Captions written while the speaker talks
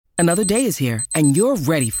Another day is here, and you're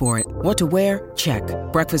ready for it. What to wear? Check.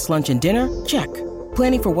 Breakfast, lunch, and dinner? Check.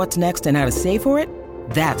 Planning for what's next and how to save for it?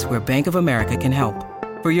 That's where Bank of America can help.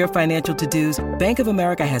 For your financial to-dos, Bank of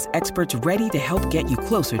America has experts ready to help get you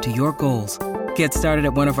closer to your goals. Get started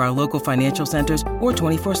at one of our local financial centers or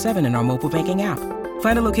 24/7 in our mobile banking app.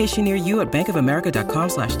 Find a location near you at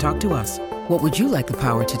bankofamerica.com/talktous. What would you like the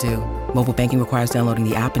power to do? Mobile banking requires downloading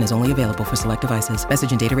the app and is only available for select devices.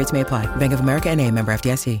 Message and data rates may apply. Bank of America N.A., member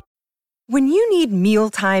FDIC. When you need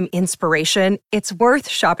mealtime inspiration, it's worth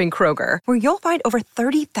shopping Kroger, where you'll find over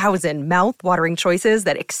 30,000 mouth-watering choices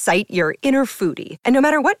that excite your inner foodie. And no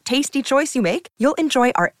matter what tasty choice you make, you'll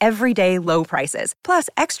enjoy our everyday low prices, plus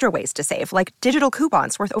extra ways to save, like digital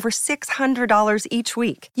coupons worth over $600 each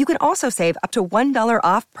week. You can also save up to $1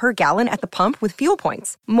 off per gallon at the pump with fuel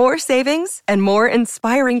points. More savings and more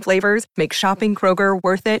inspiring flavors make shopping Kroger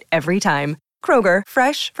worth it every time. Kroger,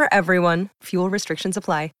 fresh for everyone. Fuel restrictions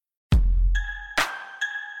apply.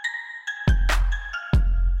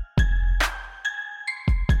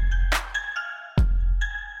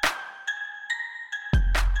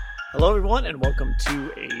 Hello, everyone, and welcome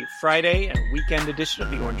to a Friday and weekend edition of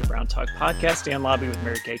the Orange and Brown Talk podcast. Dan Lobby with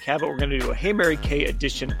Mary Kay Cabot. We're going to do a Hey Mary Kay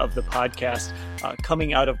edition of the podcast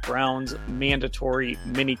coming out of Brown's mandatory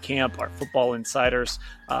mini camp. Our football insiders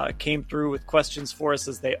came through with questions for us,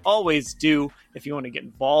 as they always do. If you want to get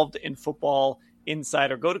involved in Football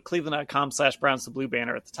Insider, go to cleveland.com/Browns, the blue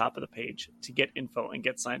banner at the top of the page to get info and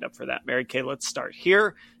get signed up for that. Mary Kay, let's start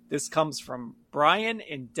here. This comes from Brian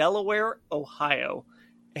in Delaware, Ohio.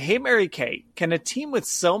 Hey, Mary Kay, can a team with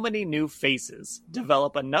so many new faces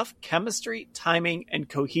develop enough chemistry, timing, and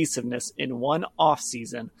cohesiveness in one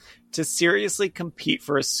offseason to seriously compete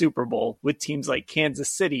for a Super Bowl with teams like Kansas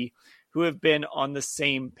City, who have been on the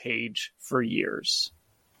same page for years?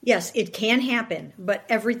 Yes, it can happen, but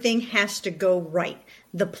everything has to go right.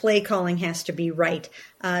 The play calling has to be right.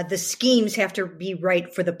 The schemes have to be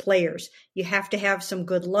right for the players. You have to have some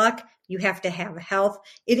good luck. You have to have health.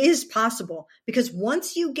 It is possible, because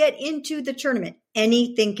once you get into the tournament,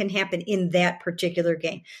 anything can happen in that particular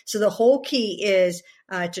game. So the whole key is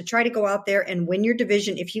to try to go out there and win your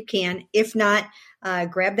division if you can. If not,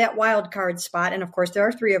 grab that wild card spot. And of course, there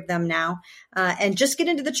are 3 of them now, and just get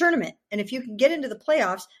into the tournament. And if you can get into the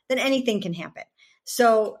playoffs, then anything can happen.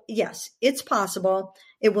 So yes, it's possible.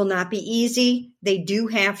 It will not be easy. They do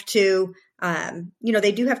have to,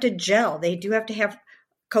 they do have to gel. They do have to have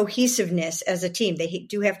cohesiveness as a team. They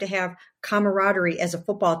do have to have camaraderie as a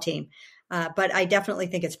football team. But I definitely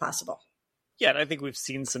think it's possible. Yeah, and I think we've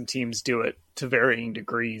seen some teams do it to varying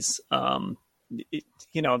degrees. Like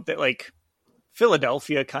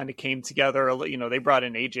Philadelphia kind of came together. They brought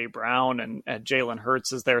in A.J. Brown and Jalen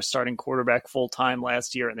Hurts as their starting quarterback full-time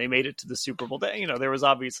last year, and they made it to the Super Bowl. There was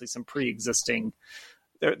obviously some pre-existing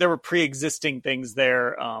there were pre-existing things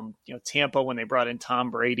there. Tampa, when they brought in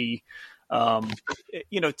Tom Brady,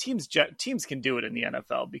 teams can do it in the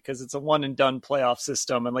NFL because it's a one and done playoff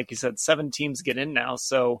system. And like you said, 7 teams get in now.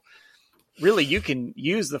 So really you can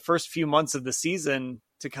use the first few months of the season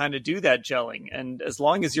to kind of do that gelling. And as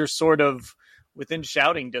long as you're sort of within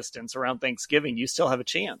shouting distance around Thanksgiving, you still have a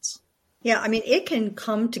chance. Yeah, I mean, it can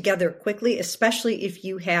come together quickly, especially if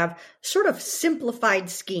you have sort of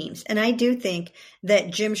simplified schemes. And I do think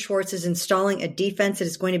that Jim Schwartz is installing a defense that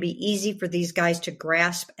is going to be easy for these guys to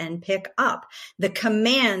grasp and pick up. The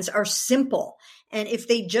commands are simple. And if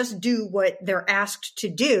they just do what they're asked to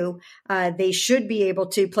do, they should be able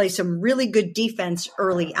to play some really good defense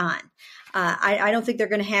early on. I don't think they're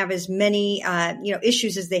going to have as many,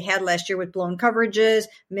 issues as they had last year with blown coverages,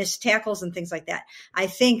 missed tackles, and things like that. I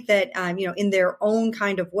think that, in their own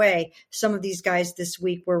kind of way, some of these guys this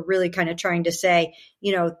week were really kind of trying to say,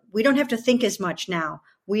 we don't have to think as much now.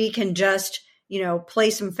 We can just, play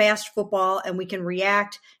some fast football, and we can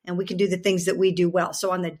react, and we can do the things that we do well.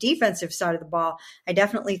 So on the defensive side of the ball, I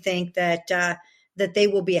definitely think that they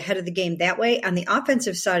will be ahead of the game that way. On the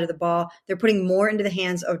offensive side of the ball, they're putting more into the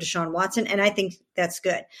hands of Deshaun Watson, and I think that's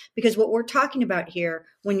good. Because what we're talking about here,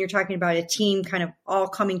 when you're talking about a team kind of all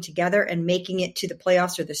coming together and making it to the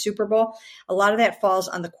playoffs or the Super Bowl, a lot of that falls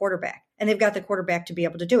on the quarterback. And they've got the quarterback to be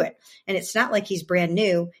able to do it. And it's not like he's brand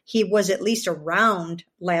new. He was at least around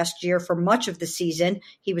last year for much of the season.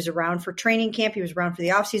 He was around for training camp. He was around for the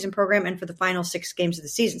offseason program and for the final 6 games of the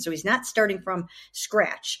season. So he's not starting from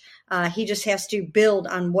scratch. He just has to build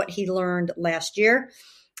on what he learned last year.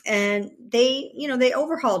 And they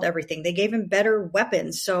overhauled everything. They gave him better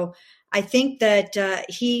weapons. So I think that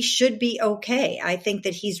he should be okay. I think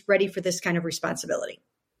that he's ready for this kind of responsibility.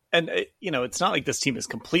 And, it's not like this team is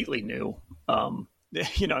completely new.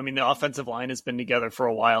 I mean, the offensive line has been together for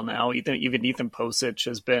a while now. Even Ethan Posich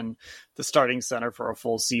has been the starting center for a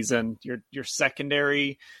full season. Your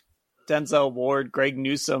secondary, Denzel Ward, Greg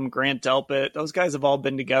Newsome, Grant Delpit, those guys have all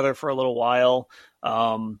been together for a little while.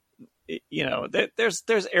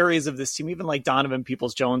 There's areas of this team, even like Donovan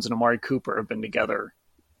Peoples-Jones and Amari Cooper have been together,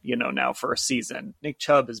 now for a season. Nick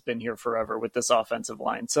Chubb has been here forever with this offensive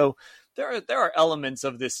line. So there are elements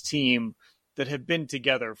of this team that have been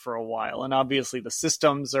together for a while. And obviously the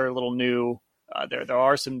systems are a little new. There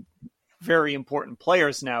are some very important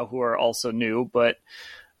players now who are also new, but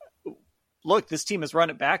look, this team has run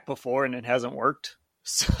it back before and it hasn't worked.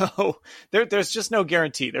 So there's just no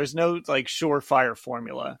guarantee. There's no like surefire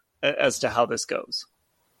formula as to how this goes.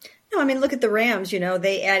 No, I mean, look at the Rams.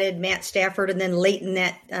 They added Matt Stafford, and then late in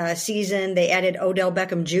that season, they added Odell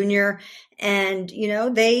Beckham Jr. And,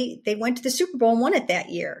 they went to the Super Bowl and won it that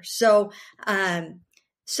year. So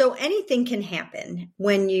anything can happen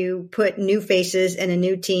when you put new faces and a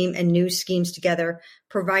new team and new schemes together,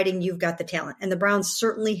 providing you've got the talent. And the Browns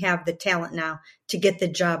certainly have the talent now to get the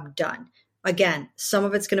job done. Again, some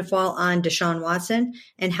of it's going to fall on Deshaun Watson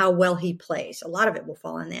and how well he plays. A lot of it will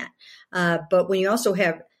fall on that. But when you also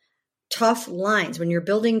have tough lines, when you're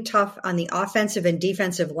building tough on the offensive and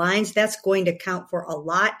defensive lines, that's going to count for a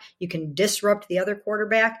lot. You can disrupt the other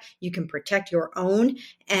quarterback. You can protect your own.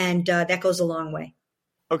 And that goes a long way.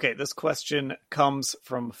 Okay, this question comes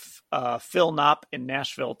from Phil Knopp in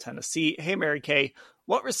Nashville, Tennessee. Hey, Mary Kay,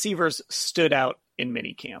 what receivers stood out in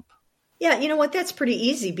minicamp? Yeah, you know what? That's pretty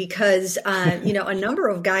easy because, a number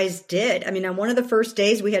of guys did. I mean, on one of the first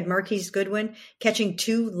days, we had Marquise Goodwin catching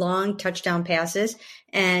 2 long touchdown passes.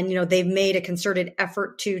 And, they've made a concerted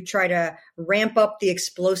effort to try to ramp up the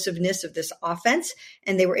explosiveness of this offense.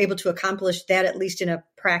 And they were able to accomplish that, at least in a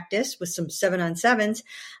practice, with some 7-on-7s.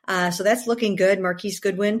 So that's looking good, Marquise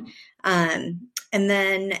Goodwin. And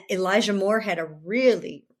then Elijah Moore had a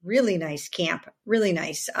really, really nice camp. Really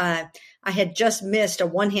nice. I had just missed a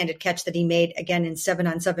one-handed catch that he made again in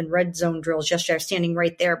 7-on-7 red zone drills yesterday. I was standing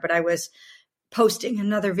right there, but I was posting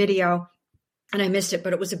another video and I missed it.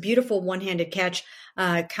 But it was a beautiful one-handed catch,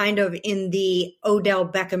 kind of in the Odell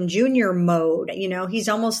Beckham Jr. mode. He's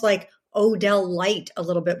almost like Odell Light a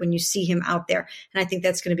little bit when you see him out there. And I think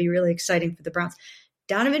that's going to be really exciting for the Browns.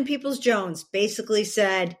 Donovan Peoples-Jones basically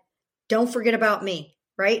said, don't forget about me,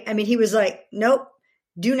 right? I mean, he was like, nope.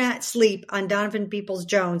 Do not sleep on Donovan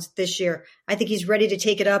Peoples-Jones this year. I think he's ready to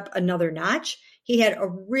take it up another notch. He had a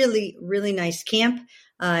really, really nice camp.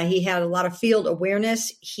 He had a lot of field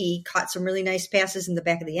awareness. He caught some really nice passes in the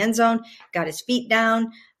back of the end zone, got his feet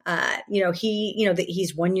down.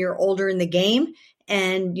 He's 1 year older in the game.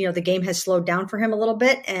 And, the game has slowed down for him a little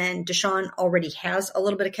bit. And Deshaun already has a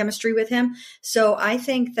little bit of chemistry with him. So I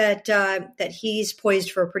think that he's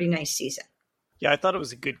poised for a pretty nice season. Yeah, I thought it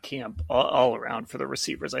was a good camp all around for the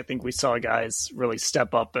receivers. I think we saw guys really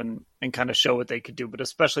step up and kind of show what they could do, but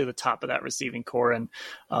especially the top of that receiving core. And,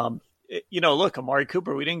 look, Amari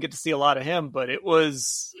Cooper, we didn't get to see a lot of him, but it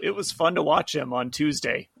was fun to watch him on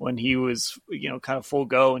Tuesday when he was, kind of full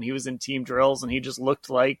go and he was in team drills and he just looked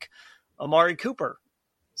like Amari Cooper.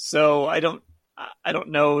 So I don't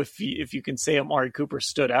know if you can say Amari Cooper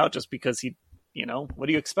stood out just because he, what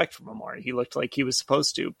do you expect from Amari? He looked like he was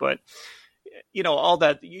supposed to, but all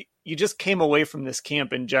that, you just came away from this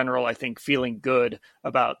camp in general, I think, feeling good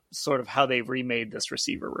about sort of how they've remade this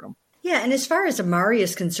receiver room. Yeah, and as far as Amari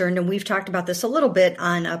is concerned, and we've talked about this a little bit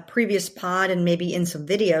on a previous pod and maybe in some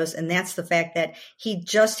videos, and that's the fact that he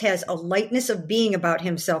just has a lightness of being about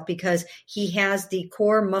himself because he has the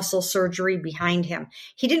core muscle surgery behind him.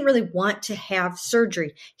 He didn't really want to have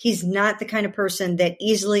surgery. He's not the kind of person that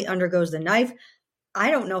easily undergoes the knife. I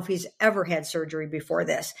don't know if he's ever had surgery before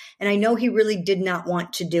this. And I know he really did not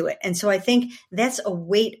want to do it. And so I think that's a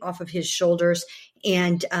weight off of his shoulders.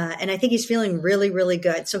 And I think he's feeling really, really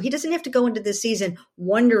good. So he doesn't have to go into this season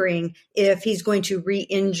wondering if he's going to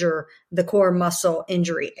re-injure the core muscle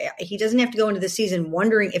injury. He doesn't have to go into the season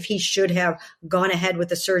wondering if he should have gone ahead with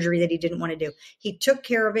the surgery that he didn't want to do. He took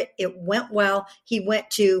care of it. It went well. He went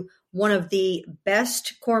to one of the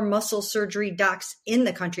best core muscle surgery docs in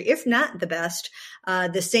the country, if not the best,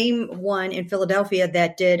 the same one in Philadelphia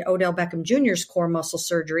that did Odell Beckham Jr.'s core muscle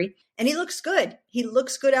surgery. And he looks good. He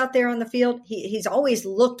looks good out there on the field. He's always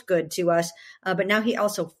looked good to us, but now he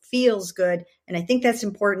also feels good. And I think that's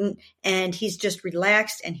important. And he's just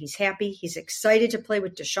relaxed and he's happy. He's excited to play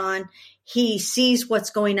with Deshaun. He sees what's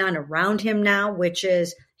going on around him now, which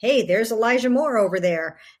is, hey, there's Elijah Moore over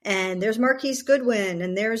there, and there's Marquise Goodwin,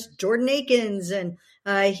 and there's Jordan Akins, and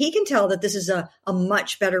he can tell that this is a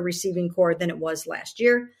much better receiving core than it was last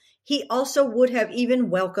year. He also would have even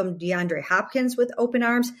welcomed DeAndre Hopkins with open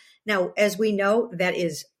arms. Now, as we know, that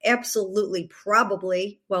is absolutely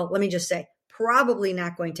probably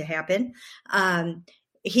not going to happen.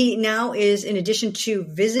 He now is, in addition to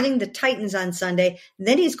visiting the Titans on Sunday,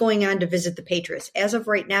 then he's going on to visit the Patriots. As of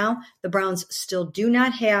right now, the Browns still do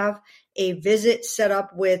not have a visit set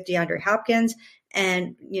up with DeAndre Hopkins.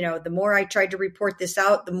 And, the more I tried to report this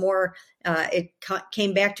out, the more it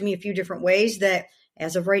came back to me a few different ways that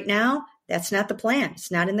as of right now, that's not the plan.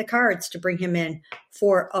 It's not in the cards to bring him in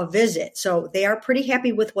for a visit. So they are pretty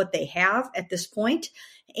happy with what they have at this point,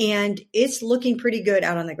 and it's looking pretty good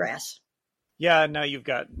out on the grass. Yeah, now you've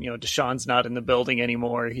got, Deshaun's not in the building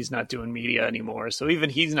anymore. He's not doing media anymore. So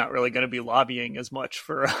even he's not really going to be lobbying as much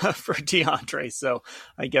for DeAndre. So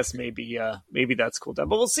I guess maybe that's cool. But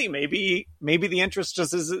we'll see. Maybe the interest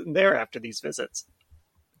just isn't there after these visits.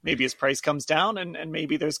 Maybe his price comes down and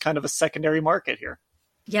maybe there's kind of a secondary market here.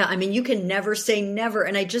 Yeah, I mean, you can never say never.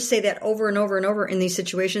 And I just say that over and over and over in these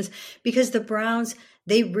situations because the Browns,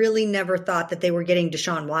 they really never thought that they were getting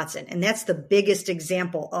Deshaun Watson. And that's the biggest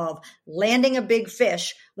example of landing a big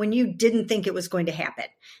fish when you didn't think it was going to happen.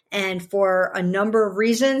 And for a number of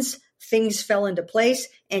reasons, things fell into place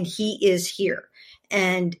and he is here.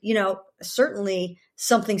 And, certainly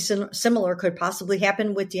something similar could possibly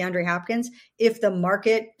happen with DeAndre Hopkins if the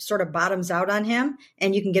market sort of bottoms out on him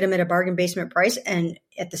and you can get him at a bargain basement price. And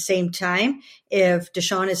at the same time, if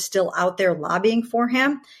Deshaun is still out there lobbying for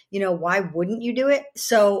him, why wouldn't you do it?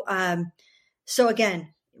 So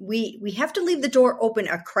again, we have to leave the door open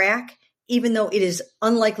a crack, even though it is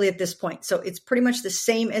unlikely at this point. So it's pretty much the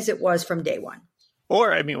same as it was from day one.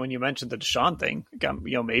 Or, when you mentioned the Deshaun thing,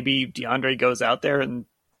 maybe DeAndre goes out there and,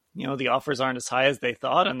 the offers aren't as high as they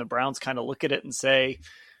thought. And the Browns kind of look at it and say,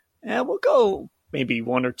 we'll go maybe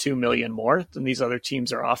 1 or 2 million more than these other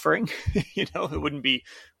teams are offering. It wouldn't be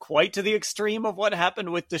quite to the extreme of what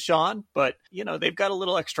happened with Deshaun, but, they've got a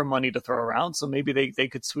little extra money to throw around. So maybe they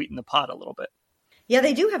could sweeten the pot a little bit. Yeah,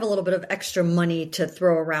 they do have a little bit of extra money to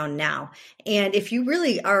throw around now. And if you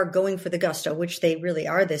really are going for the gusto, which they really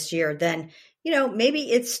are this year, then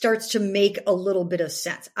maybe it starts to make a little bit of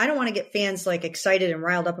sense. I don't want to get fans excited and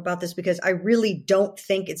riled up about this because I really don't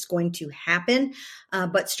think it's going to happen.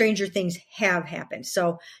 But stranger things have happened.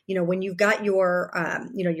 So, when you've got your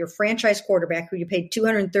franchise quarterback who you paid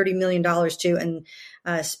 $230 million to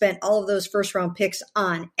and spent all of those first round picks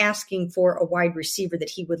on asking for a wide receiver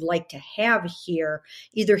that he would like to have here,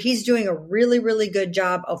 either he's doing a really, really good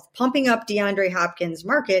job of pumping up DeAndre Hopkins'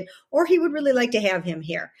 market, or he would really like to have him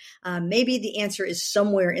here. Maybe the answer is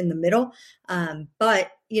somewhere in the middle.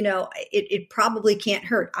 But it probably can't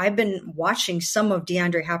hurt. I've been watching some of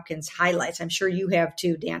DeAndre Hopkins' highlights. I'm sure you have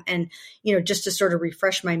too, Dan. And, just to sort of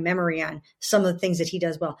refresh my memory on some of the things that he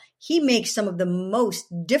does well, he makes some of the most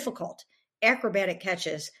difficult acrobatic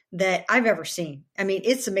catches that I've ever seen. I mean,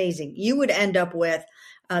 it's amazing. You would end up with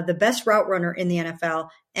the best route runner in the NFL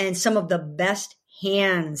and some of the best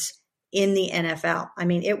hands in the NFL. I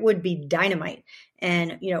mean, it would be dynamite.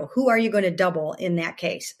 And, who are you going to double in that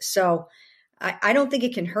case? So I don't think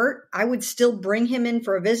it can hurt. I would still bring him in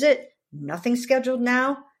for a visit. Nothing scheduled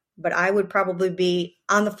now, but I would probably be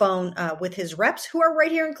on the phone with his reps, who are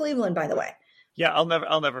right here in Cleveland, by the way. Yeah,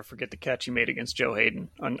 I'll never forget the catch he made against Joe Hayden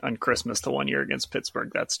on Christmas the one year against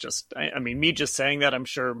Pittsburgh. That's just, me just saying that, I'm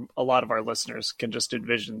sure a lot of our listeners can just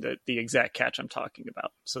envision the exact catch I'm talking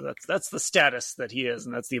about. So that's the status that he is,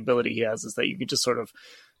 and that's the ability he has, is that you can just sort of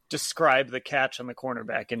describe the catch on the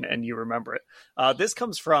cornerback and you remember it. This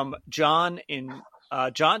comes from John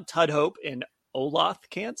Tudhope in Olathe,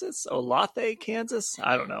 Kansas.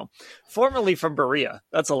 I don't know. Formerly from Berea.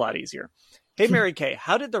 That's a lot easier. Hey, Mary Kay,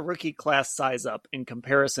 how did the rookie class size up in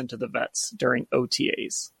comparison to the vets during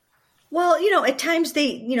OTAs? Well, at times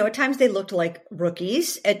they looked like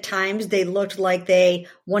rookies. At times they looked like they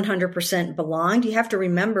 100% belonged. You have to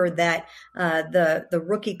remember that the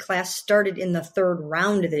rookie class started in the third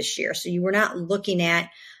round this year. So you were not looking at,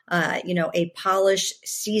 a polished,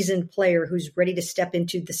 seasoned player who's ready to step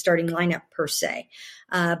into the starting lineup per se.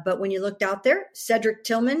 But when you looked out there, Cedric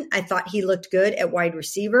Tillman, I thought he looked good at wide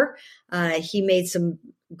receiver. He made some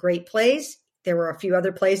great plays. There were a few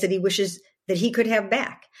other plays that he wishes that he could have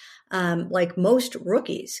back. Like most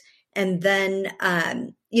rookies. And then,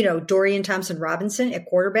 Dorian Thompson-Robinson at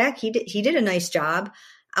quarterback, he did a nice job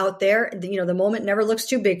out there. The moment never looks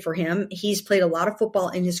too big for him. He's played a lot of football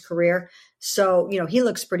in his career. So, he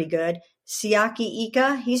looks pretty good. Siaki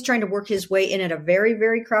Ika, he's trying to work his way in at a very,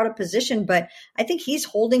 very crowded position, but I think he's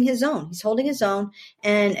holding his own.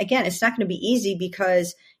 And again, it's not going to be easy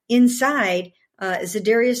because inside,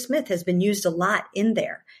 Zadarius Smith has been used a lot in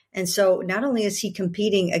there. And so not only is he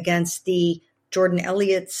competing against the Jordan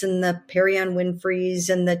Elliott's and the Perion Winfrey's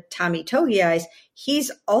and the Tommy Togiai's, he's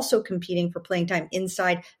also competing for playing time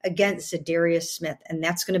inside against Za'Darius Smith. And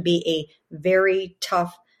that's going to be a very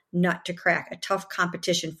tough nut to crack, a tough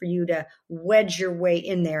competition for you to wedge your way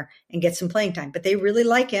in there and get some playing time. But they really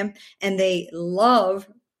like him, and they love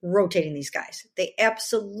rotating these guys. They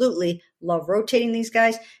absolutely love rotating these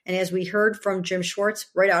guys. And as we heard from Jim Schwartz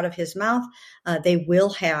right out of his mouth, they will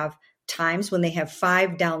have times when they have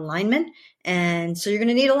 5 down linemen. And so you're going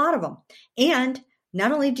to need a lot of them. And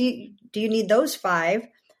not only do you need those 5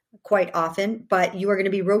 quite often, but you are going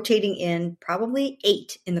to be rotating in probably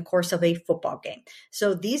 8 in the course of a football game.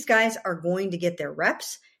 So these guys are going to get their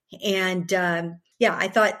reps. And I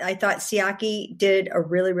thought Siaki did a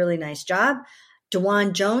really, really nice job.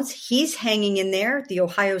 DeJuan Jones, he's hanging in there, the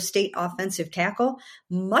Ohio State offensive tackle,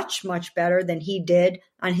 much, much better than he did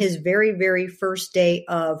on his very, very first day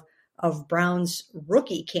of Brown's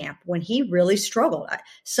rookie camp when he really struggled.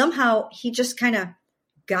 Somehow he just kind of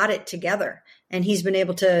got it together, and he's been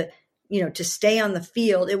able to, to stay on the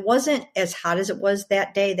field. It wasn't as hot as it was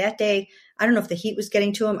that day. That day, I don't know if the heat was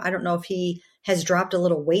getting to him. I don't know if he has dropped a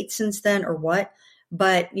little weight since then or what,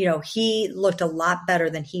 but, he looked a lot better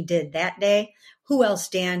than he did that day. Who else,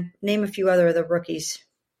 Dan? Name a few other of the rookies.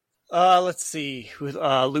 Let's see. Luke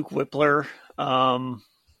Whippler.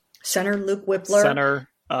 Center Luke Whippler. Center.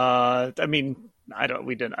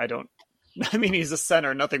 He's a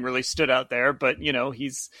center. Nothing really stood out there, but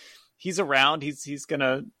he's around.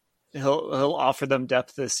 He'll offer them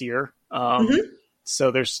depth this year.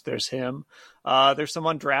 So there's him. There's some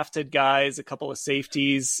undrafted guys, a couple of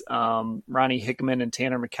safeties, Ronnie Hickman and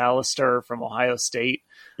Tanner McAllister from Ohio State,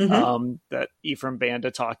 that Ephraim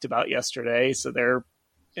Banda talked about yesterday. So they're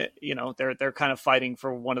kind of fighting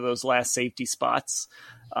for one of those last safety spots.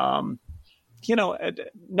 No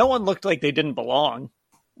one looked like they didn't belong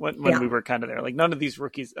when we were kind of there. Like none of these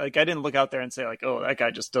rookies, like I didn't look out there and say like, oh, that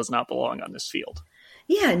guy just does not belong on this field.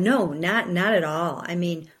 Yeah, no, not at all. I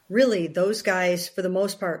mean, really, those guys, for the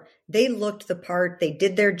most part, they looked the part. They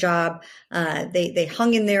did their job. They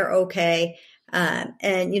hung in there okay.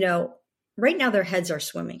 And right now their heads are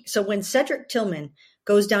swimming. So when Cedric Tillman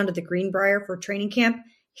goes down to the Greenbrier for training camp,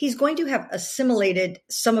 he's going to have assimilated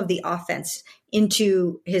some of the offense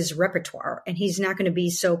into his repertoire, and he's not going to be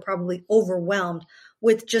so probably overwhelmed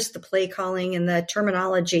with just the play calling and the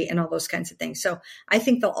terminology and all those kinds of things. So I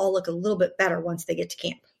think they'll all look a little bit better once they get to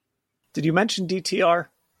camp. Did you mention DTR?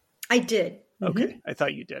 I did. Okay. I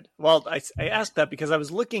thought you did. Well, I asked that because I was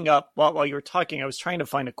looking up while you were talking, I was trying to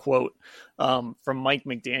find a quote from Mike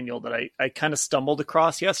McDaniel that I kind of stumbled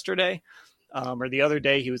across yesterday or the other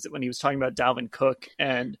day. When he was talking about Dalvin Cook.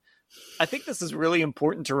 And I think this is really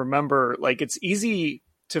important to remember. Like, it's easy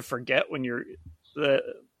to forget when you're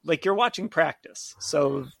watching practice.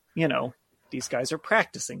 So, these guys are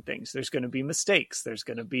practicing things. There's going to be mistakes. There's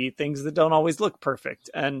going to be things that don't always look perfect.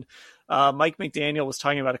 And Mike McDaniel was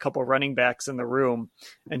talking about a couple of running backs in the room.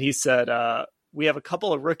 And he said, we have a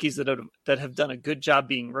couple of rookies that have done a good job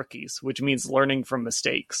being rookies, which means learning from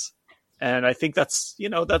mistakes. And I think that's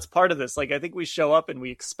part of this. Like, I think we show up and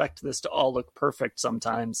we expect this to all look perfect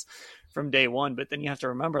sometimes from day one, but then you have to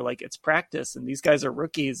remember, like, it's practice and these guys are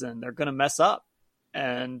rookies and they're going to mess up.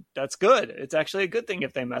 And that's good. It's actually a good thing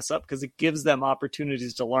if they mess up because it gives them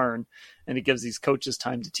opportunities to learn and it gives these coaches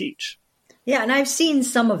time to teach. Yeah, and I've seen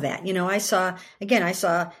some of that. I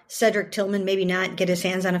saw Cedric Tillman maybe not get his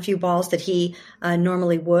hands on a few balls that he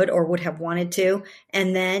normally would or would have wanted to.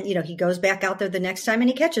 And then, he goes back out there the next time and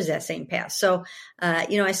he catches that same pass. So,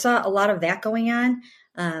 I saw a lot of that going on.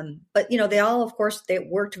 But, they all, of course, they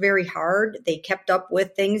worked very hard. They kept up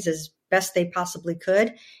with things as best they possibly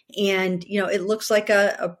could. And, it looks like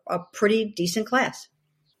a pretty decent class.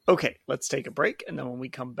 Okay, let's take a break. And then when we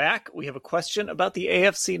come back, we have a question about the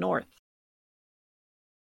AFC North.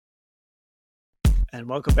 And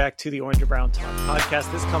welcome back to the Orange and Brown Talk podcast.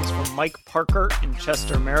 This comes from Mike Parker in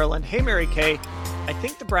Chester, Maryland. Hey, Mary Kay. I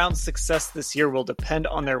think the Browns' success this year will depend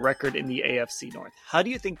on their record in the AFC North. How do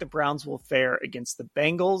you think the Browns will fare against the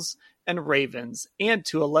Bengals and Ravens and,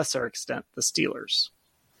 to a lesser extent, the Steelers?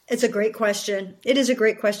 It's a great question. It is a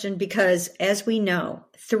great question because, as we know,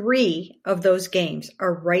 3 of those games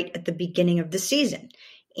are right at the beginning of the season.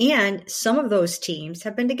 And some of those teams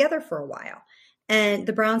have been together for a while. And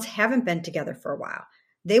the Browns haven't been together for a while.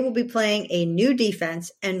 They will be playing a new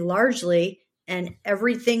defense and largely an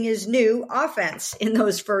everything is new offense in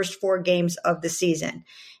those first 4 games of the season.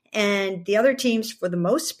 And the other teams, for the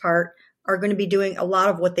most part, are going to be doing a lot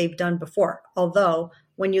of what they've done before. Although,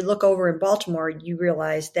 when you look over in Baltimore, you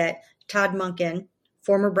realize that Todd Monken,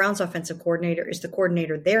 former Browns offensive coordinator, is the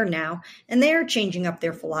coordinator there now, and they are changing up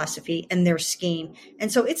their philosophy and their scheme.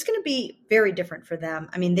 And so it's going to be very different for them.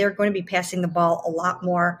 I mean, they're going to be passing the ball a lot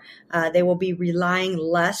more. They will be relying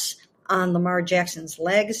less on Lamar Jackson's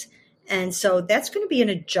legs. And so that's going to be an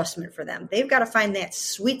adjustment for them. They've got to find that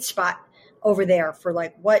sweet spot over there for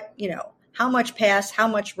like what, how much pass, how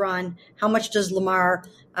much run, how much does Lamar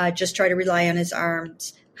just try to rely on his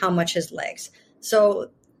arms, how much his legs. So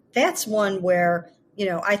that's one where,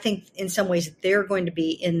 I think in some ways they're going to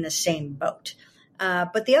be in the same boat.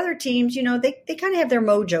 But the other teams, they kind of have their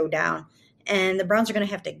mojo down, and the Browns are going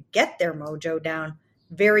to have to get their mojo down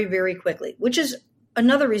very, very quickly, which is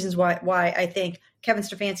another reason why I think Kevin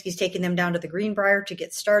Stefanski's taking them down to the Greenbrier to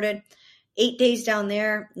get started. 8 days down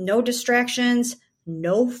there, no distractions,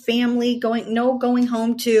 no family going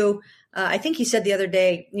home to, I think he said the other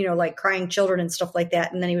day, like crying children and stuff like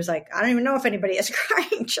that. And then he was like, I don't even know if anybody has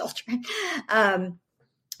crying children.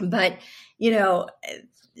 But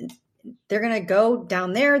they're going to go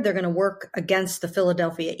down there. They're going to work against the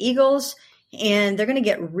Philadelphia Eagles, and they're going to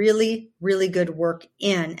get really, really good work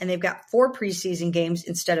in. And they've got 4 preseason games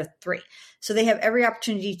instead of 3. So they have every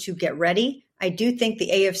opportunity to get ready. I do think the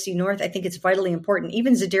AFC North, I think it's vitally important.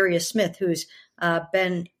 Even Zadarius Smith, who's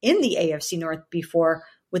been in the AFC North before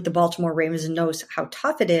with the Baltimore Ravens and knows how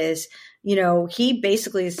tough it is, he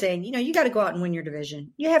basically is saying, you got to go out and win your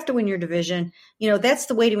division. You have to win your division. That's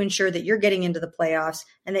the way to ensure that you're getting into the playoffs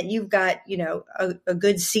and that you've got, a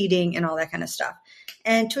good seeding and all that kind of stuff.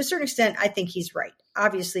 And to a certain extent, I think he's right.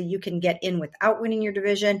 Obviously, you can get in without winning your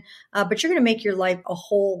division, but you're going to make your life a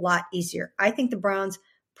whole lot easier. I think the Browns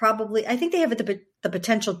I think they have the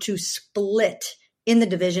potential to split in the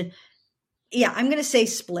division. Yeah, I'm going to say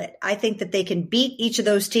split. I think that they can beat each of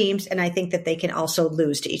those teams, and I think that they can also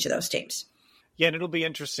lose to each of those teams. Yeah, and it'll be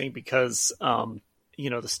interesting because, the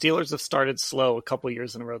Steelers have started slow a couple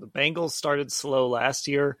years in a row. The Bengals started slow last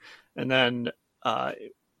year, and then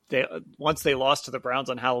once they lost to the Browns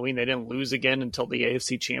on Halloween, they didn't lose again until the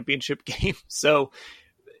AFC Championship game. So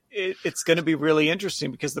it's going to be really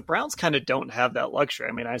interesting because the Browns kind of don't have that luxury.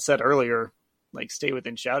 I mean, I said earlier, like, stay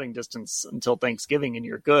within shouting distance until Thanksgiving and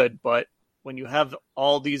you're good. But when you have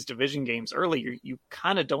all these division games early, you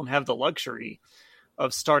kind of don't have the luxury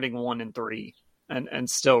of starting 1-3 and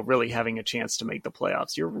still really having a chance to make the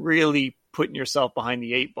playoffs. You're really putting yourself behind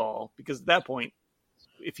the 8 ball because at that point,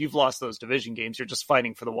 if you've lost those division games, you're just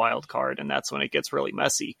fighting for the wild card, and that's when it gets really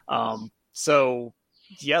messy. So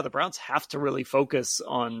yeah, the Browns have to really focus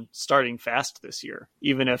on starting fast this year,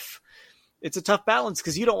 even if it's a tough balance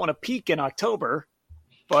because you don't want to peak in October,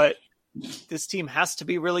 but this team has to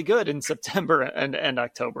be really good in September and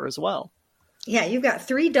October as well. Yeah, you've got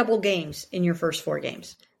 3 double games in your first 4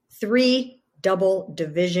 games. 3 double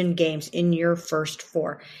division games in your first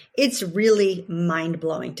 4. It's really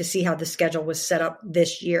mind-blowing to see how the schedule was set up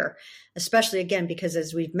this year, especially, again, because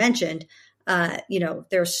as we've mentioned,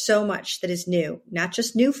 there's so much that is new, not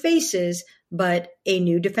just new faces, but a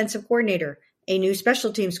new defensive coordinator, a new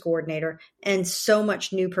special teams coordinator, and so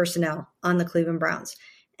much new personnel on the Cleveland Browns.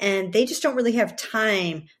 And they just don't really have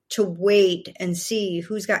time to wait and see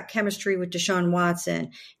who's got chemistry with Deshaun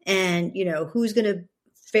Watson and, who's going to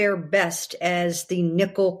fare best as the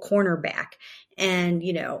nickel cornerback. And,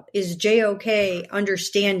 is JOK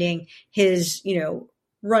understanding his,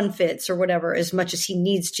 run fits or whatever as much as he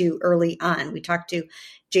needs to early on. We talked to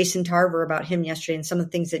Jason Tarver about him yesterday and some of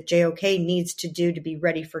the things that JOK needs to do to be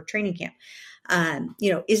ready for training camp.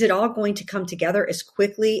 Is it all going to come together as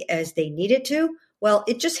quickly as they need it to? Well,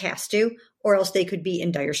 it just has to, or else they could be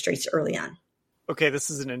in dire straits early on. Okay, this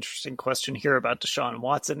is an interesting question here about Deshaun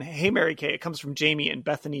Watson. Hey, Mary Kay. It comes from Jamie in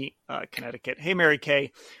Bethany, Connecticut. Hey, Mary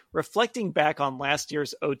Kay. Reflecting back on last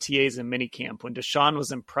year's OTAs and minicamp when Deshaun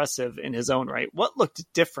was impressive in his own right, what looked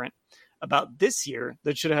different about this year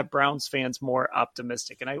that should have Browns fans more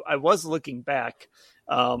optimistic? And I was looking back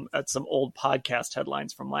at some old podcast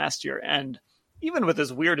headlines from last year, and even with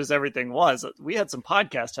as weird as everything was, we had some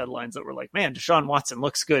podcast headlines that were like, man, Deshaun Watson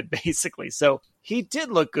looks good, basically. So he did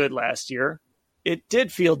look good last year. It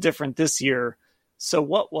did feel different this year. So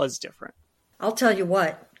what was different? I'll tell you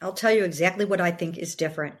what. I'll tell you exactly what I think is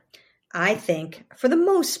different. I think for the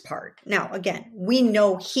most part, now, again, we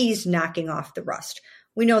know he's knocking off the rust.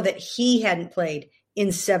 We know that he hadn't played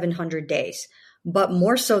in 700 days. But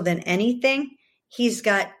more so than anything, he's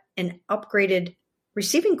got an upgraded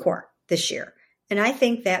receiving corps this year. And I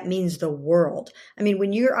think that means the world. I mean,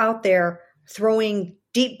 when you're out there throwing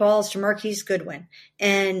deep balls to Marquise Goodwin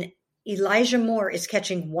and Elijah Moore is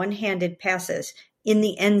catching one-handed passes in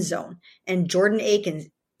the end zone, and Jordan Akins,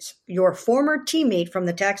 your former teammate from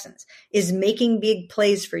the Texans, is making big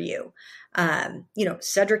plays for you.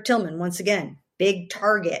 Cedric Tillman, once again, big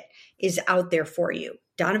target, is out there for you.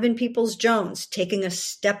 Donovan Peoples-Jones taking a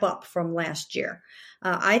step up from last year.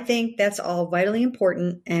 I think that's all vitally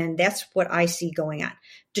important, and that's what I see going on.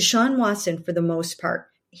 Deshaun Watson, for the most part,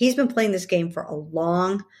 he's been playing this game for a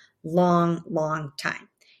long, long, long time.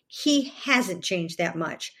 He hasn't changed that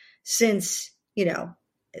much since he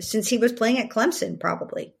was playing at Clemson,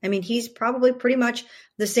 probably. I mean, he's probably pretty much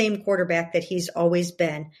the same quarterback that he's always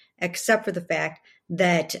been, except for the fact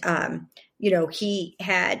that, he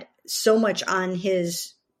had so much on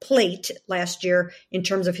his plate last year in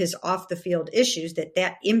terms of his off the field issues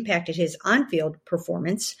that impacted his on field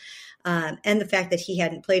performance, and the fact that he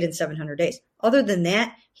hadn't played in 700 days. Other than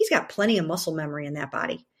that, he's got plenty of muscle memory in that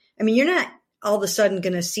body. I mean, you're not all of a sudden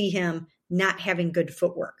going to see him not having good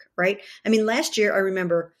footwork, right? I mean, last year, I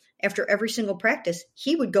remember after every single practice,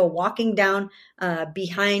 he would go walking down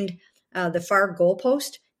behind the far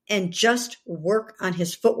goalpost and just work on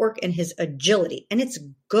his footwork and his agility. And it's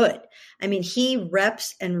good. I mean, he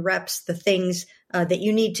reps and reps the things that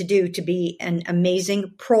you need to do to be an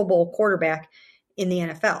amazing Pro Bowl quarterback in the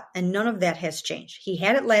NFL. And none of that has changed. He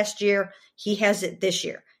had it last year. He has it this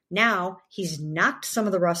year. Now he's knocked some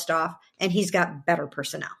of the rust off and he's got better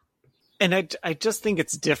personnel. And I just think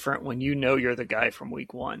it's different when you're the guy from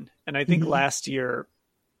week one. And I think last year,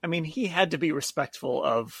 I mean, he had to be respectful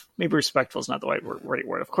of, maybe respectful is not the right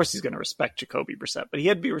word. Of course he's going to respect Jacoby Brissett, but he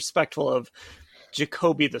had to be respectful of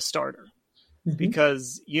Jacoby the starter.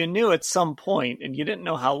 Because you knew at some point, and you didn't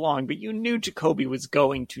know how long, but you knew Jacoby was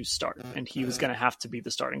going to start and he was going to have to be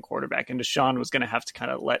the starting quarterback. And Deshaun was going to have to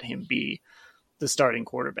kind of let him be the starting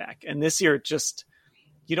quarterback. And this year,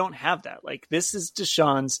 you don't have that. Like, this is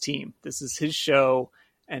Deshaun's team. This is his show.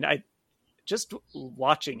 And just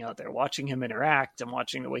watching him interact and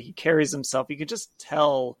watching the way he carries himself, you could just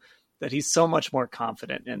tell that he's so much more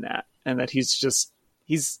confident in that. And that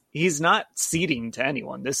he's not ceding to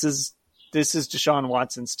anyone. This is Deshaun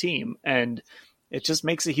Watson's team. And it just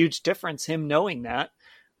makes a huge difference, him knowing that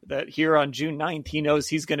here on June 9th, he knows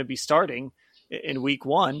he's going to be starting in week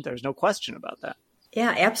one. There's no question about that.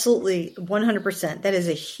 Yeah, absolutely. 100%. That is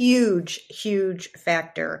a huge, huge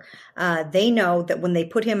factor. They know that when they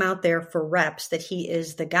put him out there for reps, that he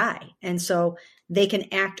is the guy. And so they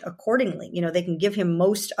can act accordingly. They can give him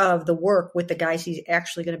most of the work with the guys he's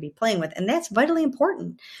actually going to be playing with. And that's vitally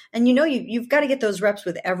important. And you've got to get those reps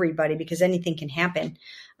with everybody because anything can happen.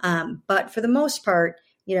 But for the most part,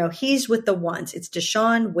 he's with the ones. It's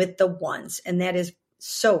Deshaun with the ones. And that is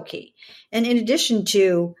so key. And in addition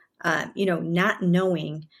to, not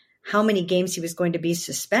knowing how many games he was going to be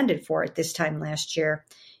suspended for at this time last year,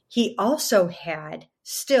 he also had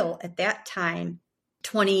still at that time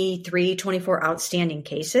 23, 24 outstanding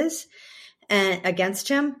cases against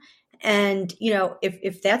him. And,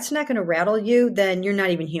 if that's not going to rattle you, then you're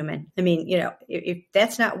not even human. I mean, if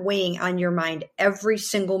that's not weighing on your mind every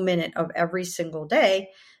single minute of every single day,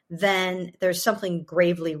 then there's something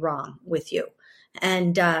gravely wrong with you.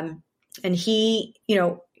 And he,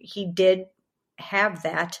 he did have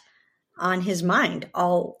that on his mind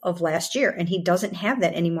all of last year, and he doesn't have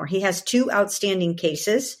that anymore. He has 2 outstanding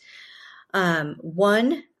cases.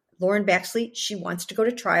 One, Lauren Baxley, she wants to go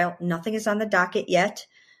to trial. Nothing is on the docket yet.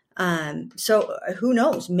 So who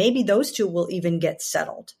knows? Maybe those 2 will even get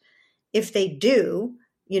settled. If they do,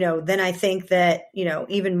 then I think that,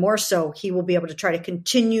 even more so, he will be able to try to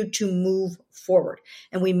continue to move forward.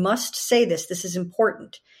 And we must say this is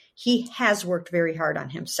important. He has worked very hard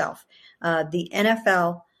on himself. The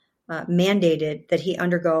NFL mandated that he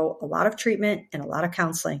undergo a lot of treatment and a lot of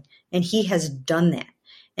counseling, and he has done that.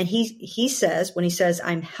 And he says, when he says,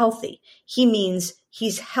 I'm healthy, he means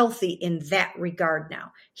he's healthy in that regard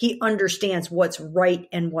now. He understands what's right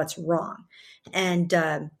and what's wrong. And,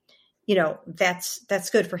 that's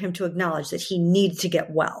good for him to acknowledge that he needs to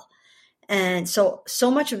get well. And so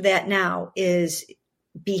much of that now is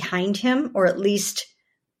behind him, or at least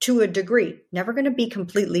to a degree. Never going to be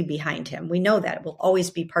completely behind him. We know that. It will always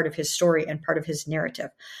be part of his story and part of his narrative.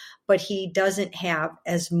 But he doesn't have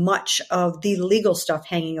as much of the legal stuff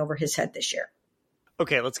hanging over his head this year.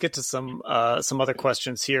 Okay, let's get to some other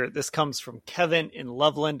questions here. This comes from Kevin in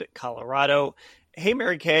Loveland, Colorado. Hey,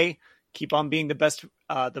 Mary Kay, keep on being the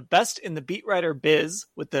best in the beat writer biz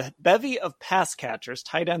with the bevy of pass catchers,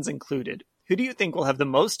 tight ends included. Who do you think will have the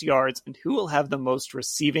most yards and who will have the most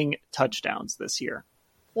receiving touchdowns this year?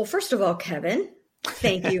 Well, first of all, Kevin,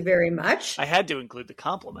 thank you very much. I had to include the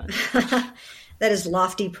compliment. That is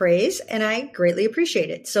lofty praise, and I greatly appreciate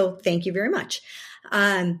it. So thank you very much.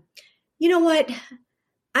 You know what?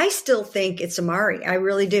 I still think it's Amari. I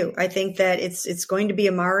really do. I think that it's going to be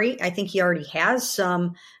Amari. I think he already has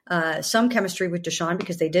some chemistry with Deshaun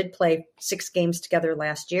because they did play 6 games together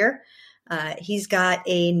last year. He's got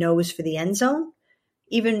a nose for the end zone.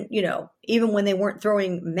 Even when they weren't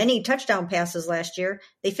throwing many touchdown passes last year,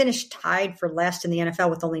 they finished tied for last in the NFL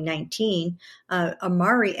with only 19.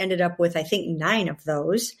 Amari ended up with, I think, 9 of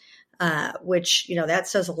those, which, that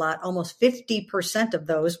says a lot. Almost 50% of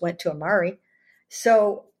those went to Amari.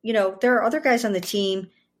 So, there are other guys on the team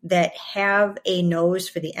that have a nose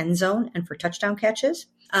for the end zone and for touchdown catches.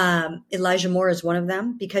 Elijah Moore is one of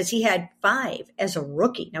them because he had 5 as a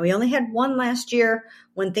rookie. Now, he only had 1 last year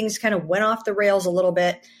when things kind of went off the rails a little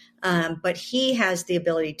bit, but he has the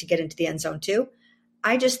ability to get into the end zone too.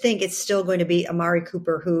 I just think it's still going to be Amari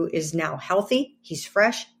Cooper, who is now healthy. He's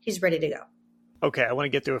fresh. He's ready to go. Okay, I want to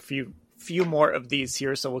get through a few more of these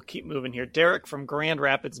here, so we'll keep moving here. Derek from Grand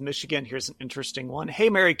Rapids, Michigan. Here's an interesting one. Hey,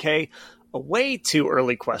 Mary Kay, a way too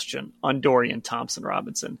early question on Dorian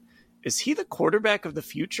Thompson-Robinson. Is he the quarterback of the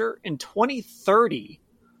future? In 2030,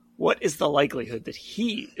 what is the likelihood that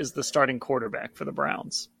he is the starting quarterback for the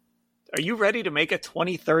Browns? Are you ready to make a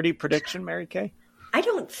 2030 prediction, Mary Kay? I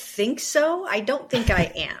don't think so. I don't think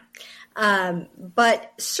I am.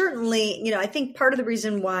 But certainly, I think part of the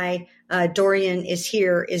reason why Dorian is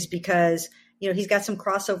here is because, he's got some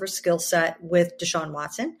crossover skill set with Deshaun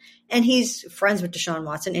Watson, and he's friends with Deshaun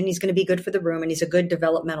Watson, and he's going to be good for the room, and he's a good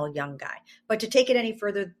developmental young guy. But to take it any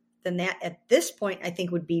further than that at this point, I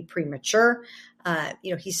think would be premature.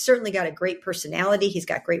 He's certainly got a great personality. He's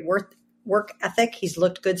got great work ethic. He's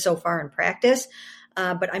looked good so far in practice.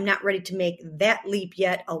 But I'm not ready to make that leap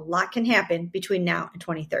yet. A lot can happen between now and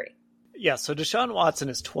 2030. Yeah, so Deshaun Watson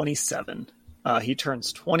is 27. He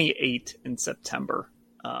turns 28 in September.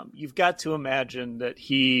 You've got to imagine that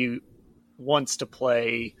he wants to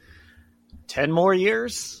play 10 more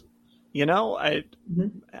years. I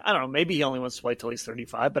don't know, maybe he only wants to play till he's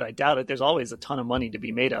 35, but I doubt it. There's always a ton of money to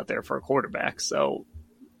be made out there for a quarterback. So,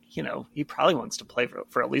 he probably wants to play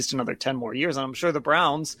for at least another 10 more years. And I'm sure the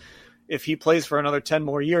Browns, if he plays for another 10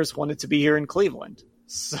 more years, want it to be here in Cleveland.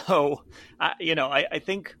 So, I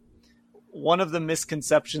think one of the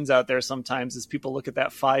misconceptions out there sometimes is people look at that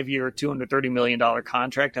 5-year, $230 million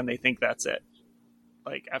contract and they think that's it.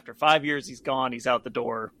 Like after 5 years, he's gone, he's out the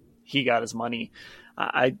door, he got his money.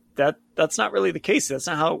 That's not really the case. That's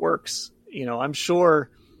not how it works. I'm sure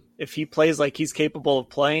if he plays like he's capable of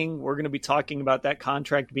playing, we're going to be talking about that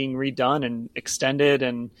contract being redone and extended.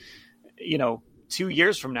 And, 2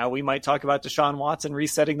 years from now, we might talk about Deshaun Watson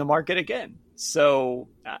resetting the market again. So,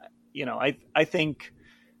 I think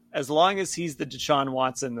as long as he's the Deshaun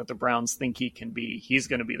Watson that the Browns think he can be, he's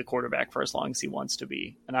going to be the quarterback for as long as he wants to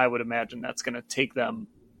be. And I would imagine that's going to take them,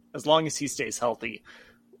 as long as he stays healthy,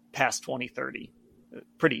 past 2030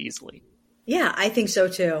 pretty easily. Yeah, I think so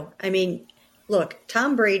too. I mean, look,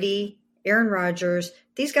 Tom Brady, Aaron Rodgers,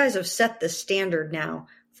 these guys have set the standard now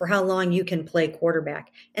for how long you can play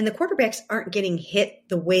quarterback. And the quarterbacks aren't getting hit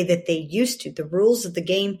the way that they used to. The rules of the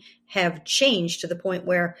game have changed to the point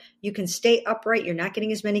where you can stay upright. You're not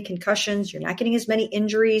getting as many concussions. You're not getting as many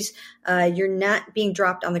injuries. You're not being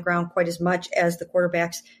dropped on the ground quite as much as the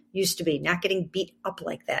quarterbacks used to be, not getting beat up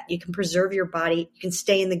like that. You can preserve your body. You can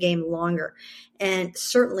stay in the game longer. And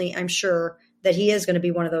certainly, I'm sure that he is going to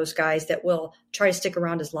be one of those guys that will try to stick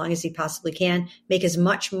around as long as he possibly can, make as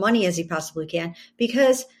much money as he possibly can,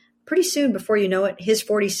 because pretty soon, before you know it, his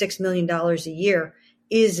 $46 million a year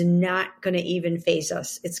is not going to even faze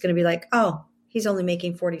us. It's going to be like, oh, he's only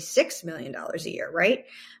making $46 million a year, right?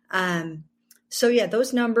 So yeah,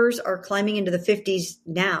 those numbers are climbing into the 50s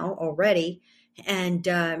now already. And,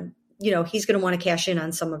 he's going to want to cash in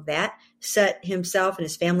on some of that, set himself and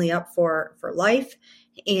his family up for life.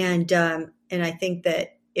 And I think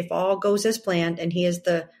that if all goes as planned and he is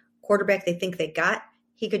the quarterback they think they got,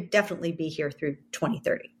 he could definitely be here through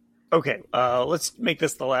 2030. Okay, let's make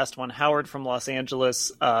this the last one. Howard from Los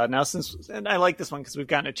Angeles. And I like this one because we've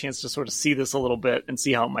gotten a chance to sort of see this a little bit and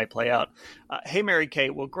see how it might play out. Hey, Mary Kay,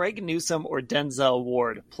 will Greg Newsome or Denzel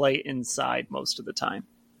Ward play inside most of the time?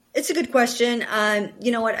 It's a good question.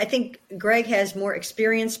 You know what? I think Greg has more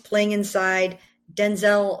experience playing inside.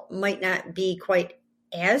 Denzel might not be quite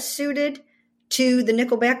as suited to the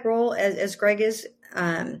nickelback role as Greg is.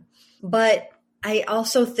 But I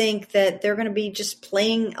also think that they're going to be just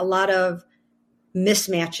playing a lot of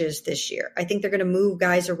mismatches this year. I think they're going to move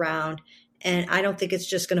guys around, and I don't think it's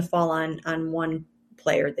just going to fall on one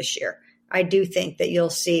player this year. I do think that you'll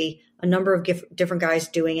see a number of different guys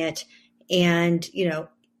doing it, and,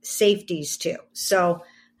 safeties too. So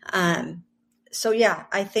yeah,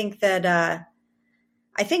 I think that,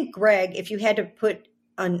 I think Greg, if you had to put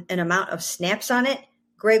an amount of snaps on it,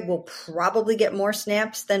 Greg will probably get more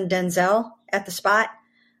snaps than Denzel at the spot.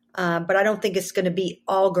 But I don't think it's going to be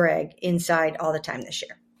all Greg inside all the time this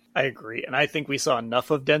year. I agree. And I think we saw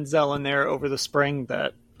enough of Denzel in there over the spring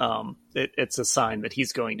that it's a sign that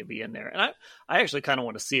he's going to be in there. And I actually kind of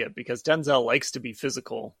want to see it because Denzel likes to be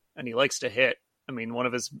physical and he likes to hit. I mean, one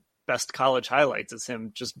of his best college highlights is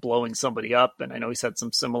him just blowing somebody up. And I know he's had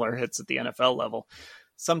some similar hits at the NFL level,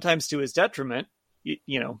 sometimes to his detriment.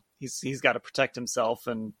 You know, he's got to protect himself,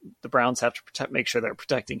 and the Browns have to make sure they're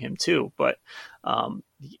protecting him too. But,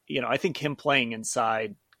 you know, I think him playing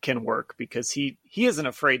inside can work because he isn't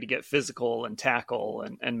afraid to get physical and tackle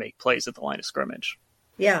and make plays at the line of scrimmage.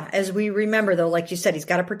 Yeah, as we remember, though, like you said, he's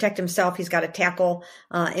got to protect himself. He's got to tackle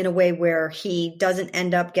in a way where he doesn't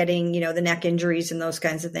end up getting, you know, the neck injuries and those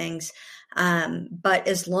kinds of things. But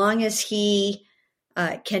as long as he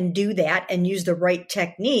can do that and use the right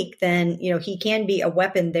technique, then, you know, he can be a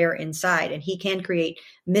weapon there inside, and he can create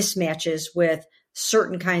mismatches with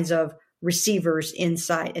certain kinds of receivers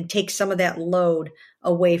inside and take some of that load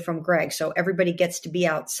away from Greg. So everybody gets to be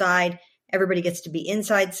outside, everybody gets to be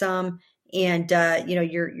inside some, and you know,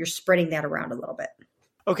 you're spreading that around a little bit.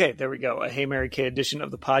 Okay, there we go. A Hey Mary Kay edition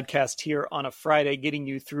of the podcast here on a Friday, getting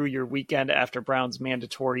you through your weekend after Browns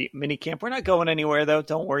mandatory minicamp. We're not going anywhere, though.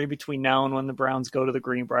 Don't worry. Between now and when the Browns go to the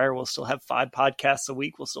Greenbrier, we'll still have 5 podcasts a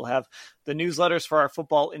week. We'll still have the newsletters for our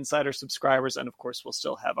Football Insider subscribers. And, of course, we'll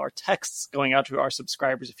still have our texts going out to our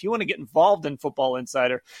subscribers. If you want to get involved in Football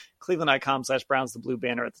Insider, cleveland.com/Browns, the blue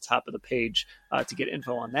banner at the top of the page to get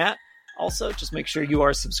info on that. Also, just make sure you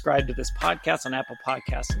are subscribed to this podcast on Apple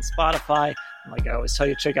Podcasts and Spotify. And like I always tell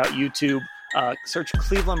you, check out YouTube. Search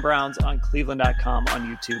Cleveland Browns on cleveland.com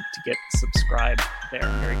on YouTube to get subscribed there.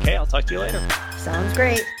 Mary Kay, I'll talk to you later. Sounds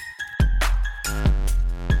great.